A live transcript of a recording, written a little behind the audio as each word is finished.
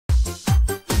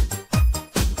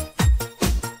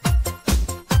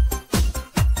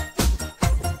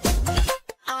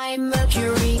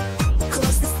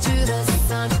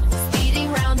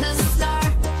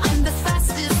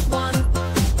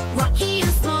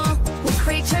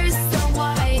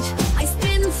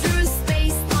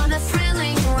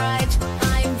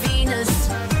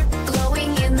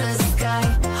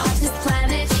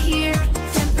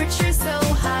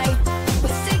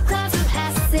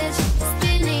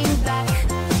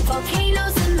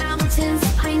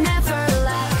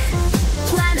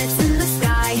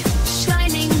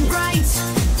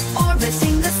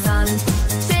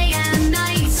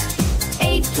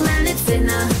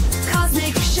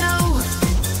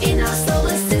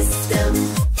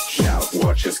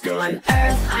go. I'm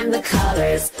earth, I'm the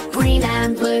colors, green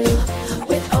and blue,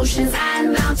 with oceans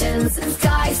and mountains and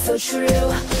skies so true.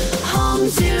 Home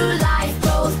to life,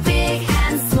 both big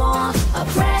and small, a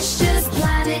precious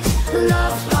planet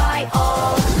loved by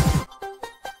all.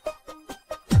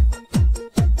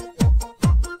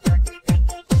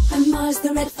 I'm Mars,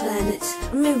 the red planet,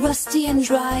 we're rusty and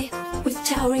dry, with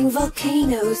towering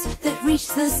volcanoes that reach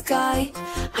the sky.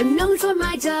 I'm known for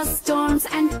my dust storms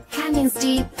and canyons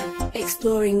deep,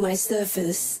 exploring my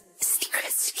surface,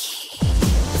 secrets to keep.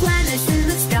 Planets in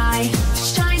the sky,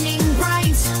 shining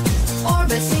bright,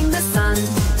 orbiting the sun,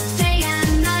 day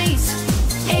and night.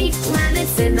 8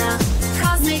 planets in a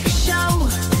cosmic show,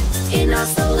 in our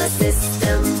solar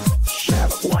system.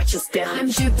 Watch us down. I'm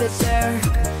Jupiter,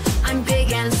 I'm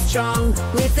big and strong,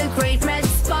 with a great red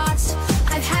spot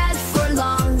I've had for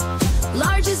long.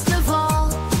 Largest of all,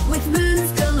 with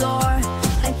moons galore,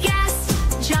 a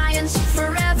gas giant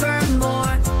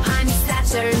forevermore. I'm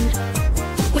Saturn,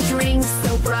 with rings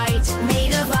so bright,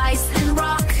 made of ice and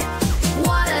rock.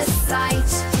 What a sight!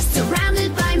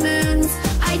 Surrounded by moons,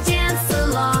 I dance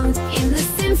along in the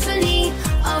symphony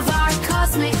of our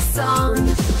cosmic song.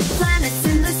 Planets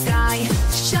in the sky,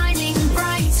 shining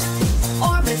bright,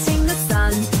 orbiting the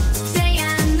sun, day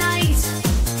and night.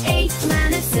 8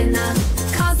 planets in a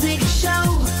cosmic show,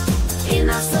 in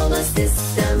our solar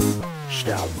system.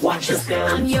 Watch us go.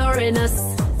 I'm Uranus,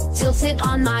 tilted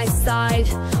on my side,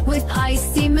 with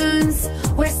icy moons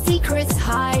where secrets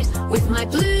hide. With my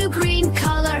blue-green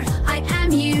color, I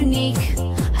am unique,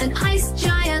 an ice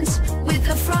giant with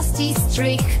a frosty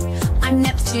streak. I'm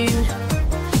Neptune,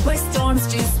 where storms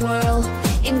do swirl,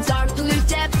 in dark blue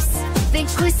depths they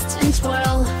twist and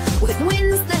twirl, with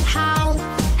winds that howl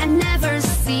and never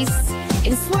cease.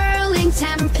 In swirling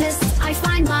tempests I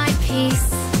find my peace.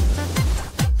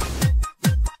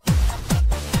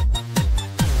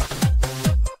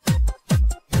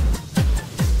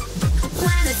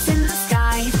 Planets in the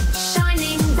sky,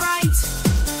 shining bright,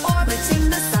 orbiting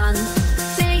the sun,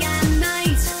 day and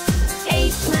night.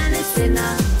 8 planets in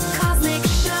a cosmic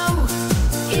show,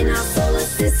 in our solar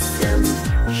system.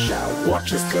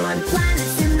 Watch us go. I'm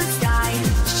planets in the sky,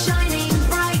 shining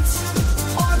bright,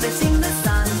 orbiting the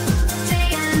sun, day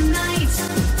and night.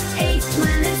 8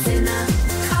 planets in a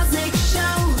cosmic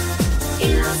show,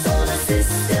 in our solar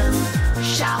system.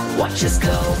 Watch us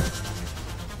go.